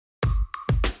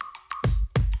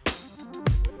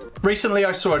Recently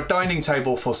I saw a dining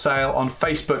table for sale on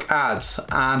Facebook ads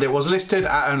and it was listed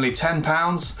at only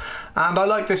 £10, and I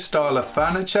like this style of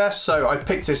furniture, so I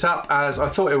picked it up as I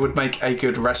thought it would make a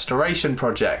good restoration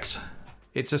project.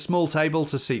 It's a small table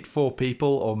to seat 4 people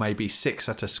or maybe 6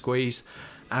 at a squeeze,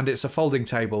 and it's a folding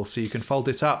table so you can fold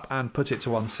it up and put it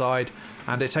to one side,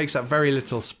 and it takes up very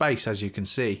little space, as you can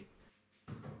see.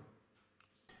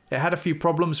 It had a few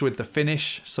problems with the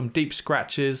finish, some deep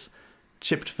scratches,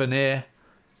 chipped veneer.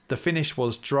 The finish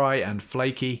was dry and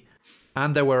flaky,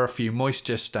 and there were a few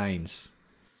moisture stains.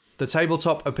 The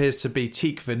tabletop appears to be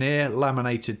teak veneer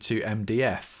laminated to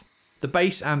MDF. The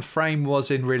base and frame was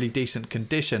in really decent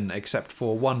condition except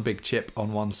for one big chip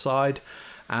on one side,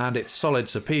 and it's solid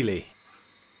sapele.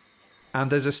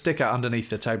 And there's a sticker underneath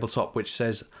the tabletop which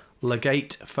says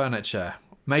Legate Furniture.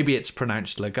 Maybe it's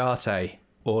pronounced Legate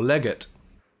or Legate.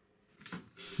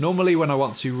 Normally when I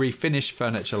want to refinish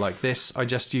furniture like this, I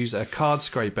just use a card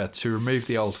scraper to remove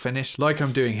the old finish, like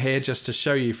I'm doing here just to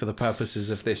show you for the purposes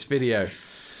of this video.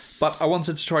 But I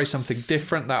wanted to try something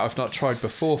different that I've not tried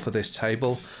before for this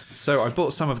table, so I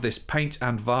bought some of this paint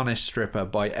and varnish stripper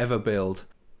by Everbuild.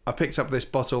 I picked up this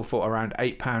bottle for around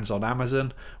 £8 on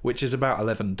Amazon, which is about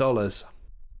 $11.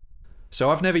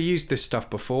 So I've never used this stuff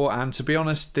before, and to be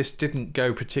honest, this didn't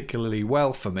go particularly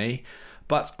well for me,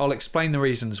 but I'll explain the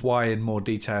reasons why in more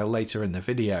detail later in the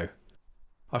video.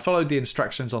 I followed the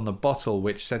instructions on the bottle,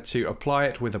 which said to apply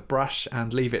it with a brush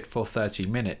and leave it for 30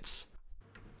 minutes.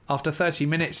 After 30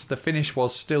 minutes, the finish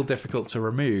was still difficult to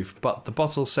remove, but the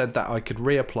bottle said that I could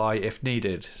reapply if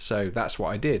needed, so that's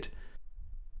what I did.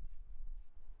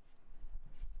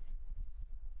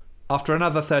 After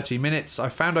another 30 minutes, I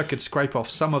found I could scrape off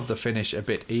some of the finish a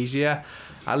bit easier,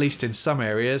 at least in some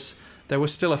areas. There were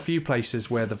still a few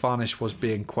places where the varnish was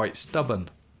being quite stubborn.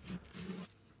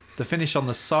 The finish on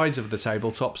the sides of the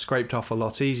tabletop scraped off a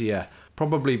lot easier,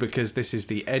 probably because this is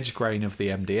the edge grain of the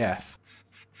MDF.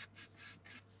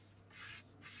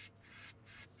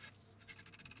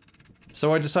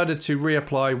 So I decided to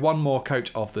reapply one more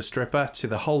coat of the stripper to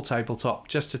the whole tabletop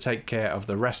just to take care of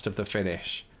the rest of the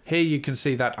finish. Here you can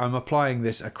see that I'm applying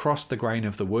this across the grain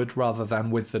of the wood rather than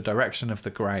with the direction of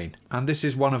the grain. And this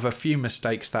is one of a few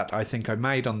mistakes that I think I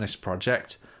made on this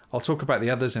project. I'll talk about the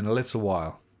others in a little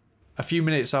while. A few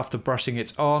minutes after brushing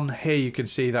it on, here you can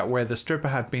see that where the stripper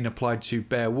had been applied to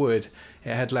bare wood,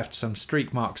 it had left some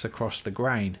streak marks across the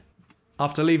grain.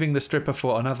 After leaving the stripper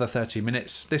for another 30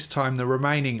 minutes, this time the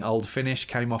remaining old finish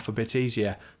came off a bit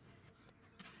easier.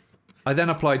 I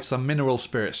then applied some mineral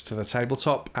spirits to the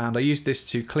tabletop, and I used this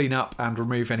to clean up and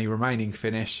remove any remaining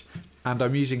finish, and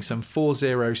I'm using some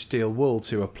 4-0 steel wool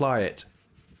to apply it.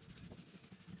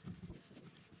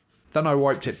 Then I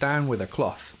wiped it down with a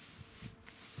cloth.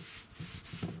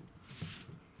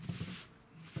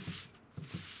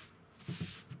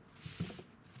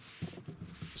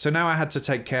 So now I had to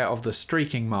take care of the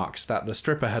streaking marks that the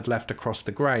stripper had left across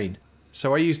the grain,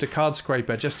 so I used a card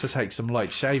scraper just to take some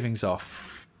light shavings off.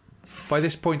 By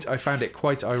this point I found it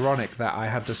quite ironic that I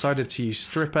had decided to use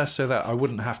stripper so that I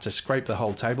wouldn't have to scrape the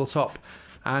whole tabletop,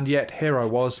 and yet here I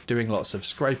was doing lots of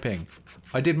scraping.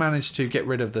 I did manage to get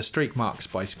rid of the streak marks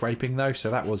by scraping though, so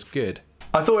that was good.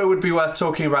 I thought it would be worth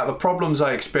talking about the problems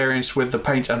I experienced with the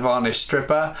paint and varnish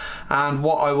stripper and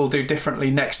what I will do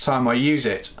differently next time I use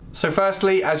it. So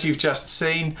firstly, as you've just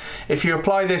seen, if you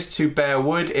apply this to bare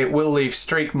wood it will leave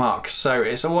streak marks, so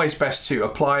it's always best to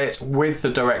apply it with the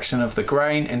direction of the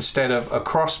grain instead of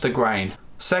across the grain.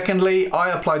 Secondly, I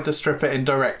applied the stripper in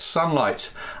direct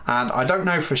sunlight, and I don't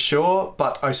know for sure,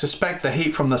 but I suspect the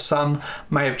heat from the sun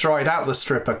may have dried out the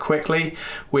stripper quickly,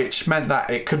 which meant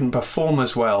that it couldn't perform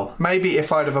as well. Maybe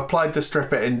if I'd have applied the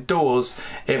stripper indoors,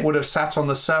 it would have sat on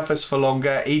the surface for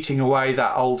longer, eating away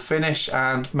that old finish,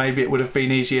 and maybe it would have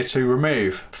been easier to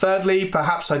remove. Thirdly,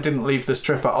 perhaps I didn't leave the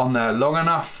stripper on there long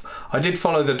enough. I did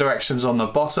follow the directions on the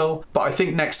bottle, but I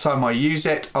think next time I use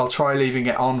it, I'll try leaving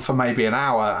it on for maybe an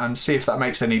hour and see if that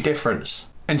makes any difference.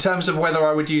 In terms of whether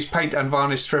I would use paint and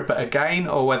varnish stripper again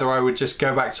or whether I would just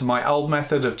go back to my old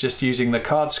method of just using the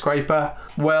card scraper,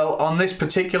 well, on this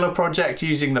particular project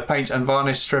using the paint and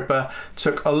varnish stripper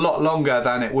took a lot longer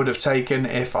than it would have taken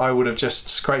if I would have just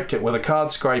scraped it with a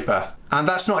card scraper. And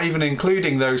that's not even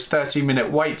including those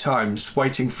 30-minute wait times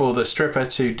waiting for the stripper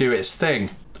to do its thing.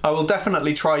 I will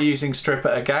definitely try using stripper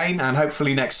again, and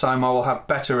hopefully next time I will have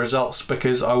better results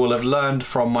because I will have learned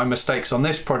from my mistakes on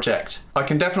this project. I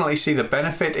can definitely see the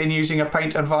benefit in using a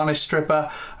paint and varnish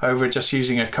stripper over just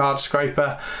using a card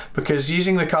scraper, because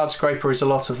using the card scraper is a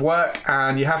lot of work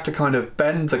and you have to kind of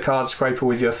bend the card scraper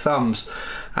with your thumbs,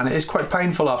 and it is quite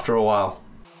painful after a while.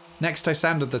 Next I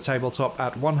sanded the tabletop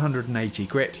at 180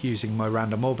 grit using my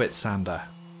random orbit sander.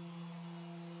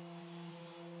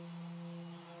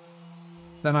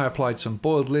 Then I applied some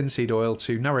boiled linseed oil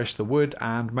to nourish the wood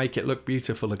and make it look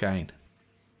beautiful again.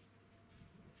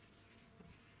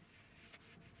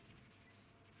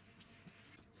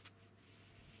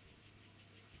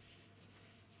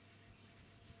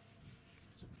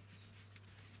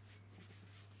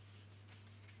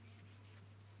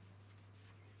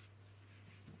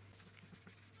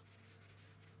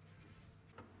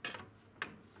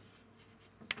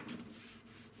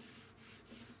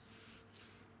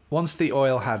 Once the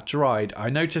oil had dried, I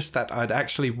noticed that I'd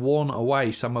actually worn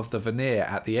away some of the veneer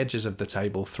at the edges of the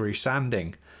table through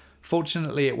sanding.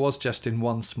 Fortunately, it was just in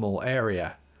one small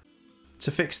area. To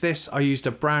fix this, I used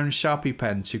a brown Sharpie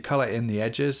pen to colour in the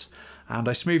edges, and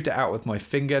I smoothed it out with my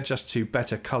finger just to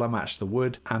better colour match the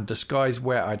wood and disguise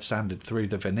where I'd sanded through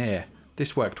the veneer.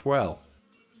 This worked well.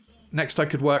 Next I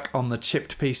could work on the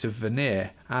chipped piece of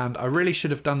veneer, and I really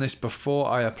should have done this before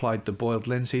I applied the boiled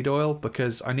linseed oil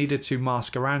because I needed to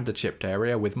mask around the chipped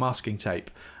area with masking tape,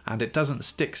 and it doesn't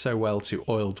stick so well to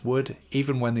oiled wood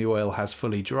even when the oil has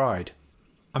fully dried.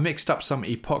 I mixed up some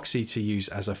epoxy to use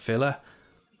as a filler.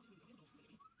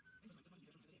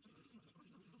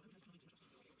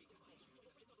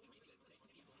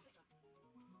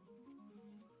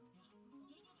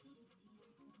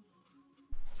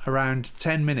 Around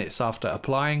 10 minutes after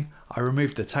applying, I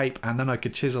removed the tape and then I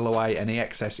could chisel away any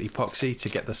excess epoxy to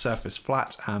get the surface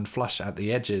flat and flush at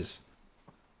the edges.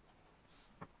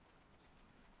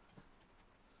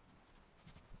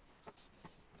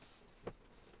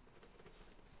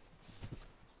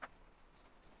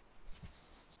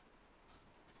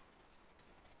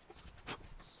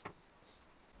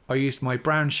 I used my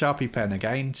brown Sharpie pen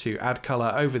again to add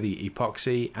colour over the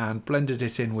epoxy and blended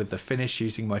it in with the finish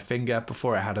using my finger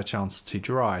before it had a chance to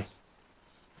dry.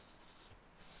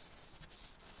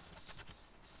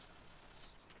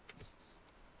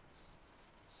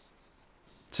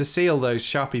 To seal those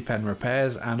Sharpie pen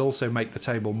repairs and also make the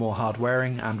table more hard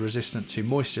wearing and resistant to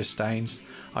moisture stains,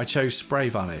 I chose spray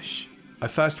varnish. I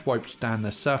first wiped down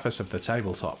the surface of the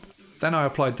tabletop. Then I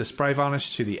applied the spray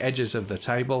varnish to the edges of the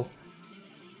table,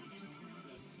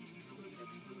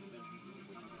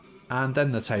 and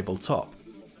then the tabletop.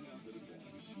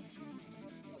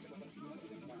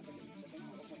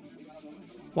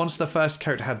 Once the first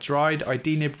coat had dried, I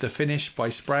denibbed the finish by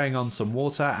spraying on some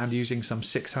water and using some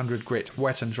 600 grit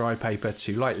wet and dry paper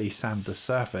to lightly sand the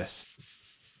surface.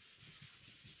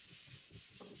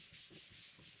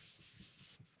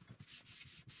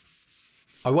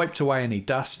 I wiped away any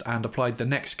dust and applied the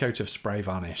next coat of spray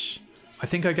varnish. I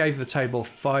think I gave the table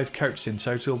 5 coats in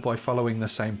total by following the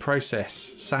same process,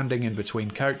 sanding in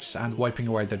between coats and wiping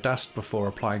away the dust before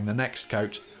applying the next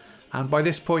coat, and by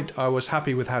this point I was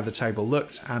happy with how the table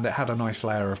looked and it had a nice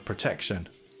layer of protection.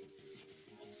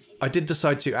 I did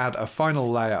decide to add a final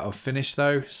layer of finish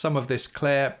though, some of this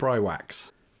clear bry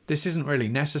wax. This isn't really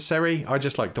necessary, I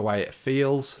just like the way it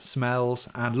feels, smells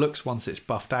and looks once it's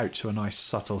buffed out to a nice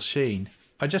subtle sheen.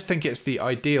 I just think it's the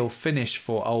ideal finish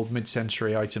for old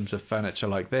mid-century items of furniture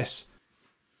like this.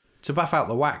 To buff out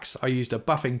the wax, I used a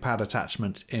buffing pad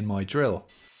attachment in my drill.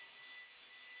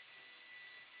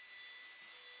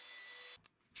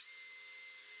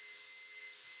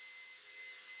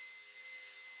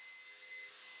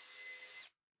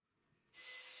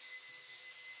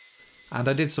 And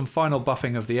I did some final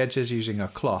buffing of the edges using a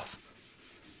cloth.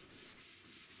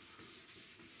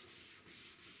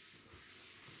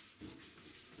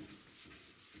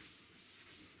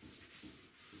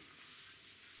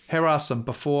 Here are some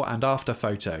before and after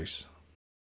photos.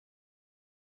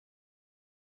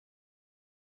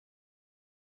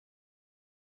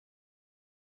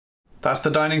 That's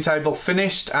the dining table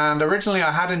finished, and originally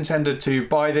I had intended to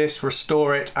buy this,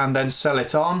 restore it and then sell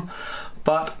it on.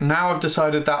 But now I've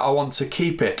decided that I want to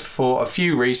keep it for a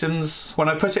few reasons. When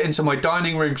I put it into my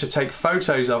dining room to take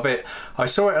photos of it, I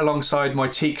saw it alongside my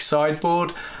teak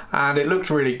sideboard and it looked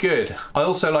really good. I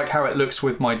also like how it looks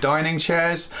with my dining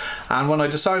chairs, and when I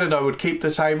decided I would keep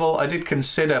the table, I did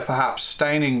consider perhaps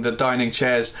staining the dining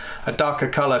chairs a darker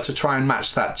colour to try and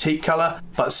match that teak colour,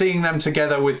 but seeing them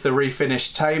together with the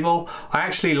refinished table, I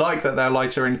actually like that they're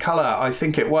lighter in colour. I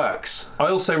think it works. I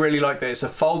also really like that it's a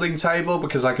folding table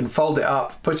because I can fold it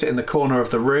up, put it in the corner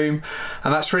of the room,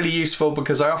 and that's really useful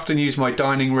because I often use my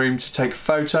dining room to take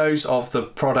photos of the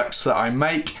products that I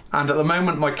make, and at the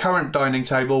moment my current dining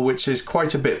table, which is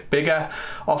quite a bit bigger,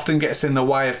 often gets in the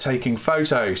way of taking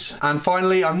photos. And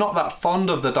finally, I'm not that fond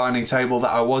of the dining table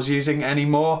that I was using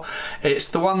anymore.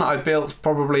 It's the one that I built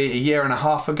probably a year and a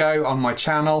half ago on my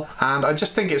channel, and I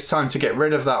just think it's time to get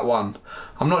rid of that one.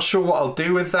 I'm not sure what I'll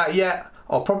do with that yet.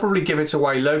 I'll probably give it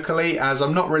away locally, as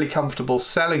I'm not really comfortable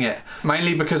selling it,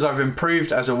 mainly because I've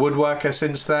improved as a woodworker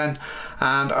since then,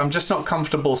 and I'm just not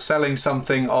comfortable selling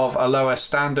something of a lower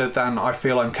standard than I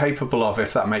feel I'm capable of,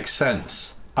 if that makes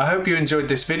sense. I hope you enjoyed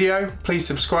this video. Please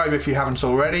subscribe if you haven't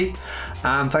already,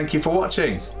 and thank you for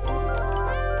watching.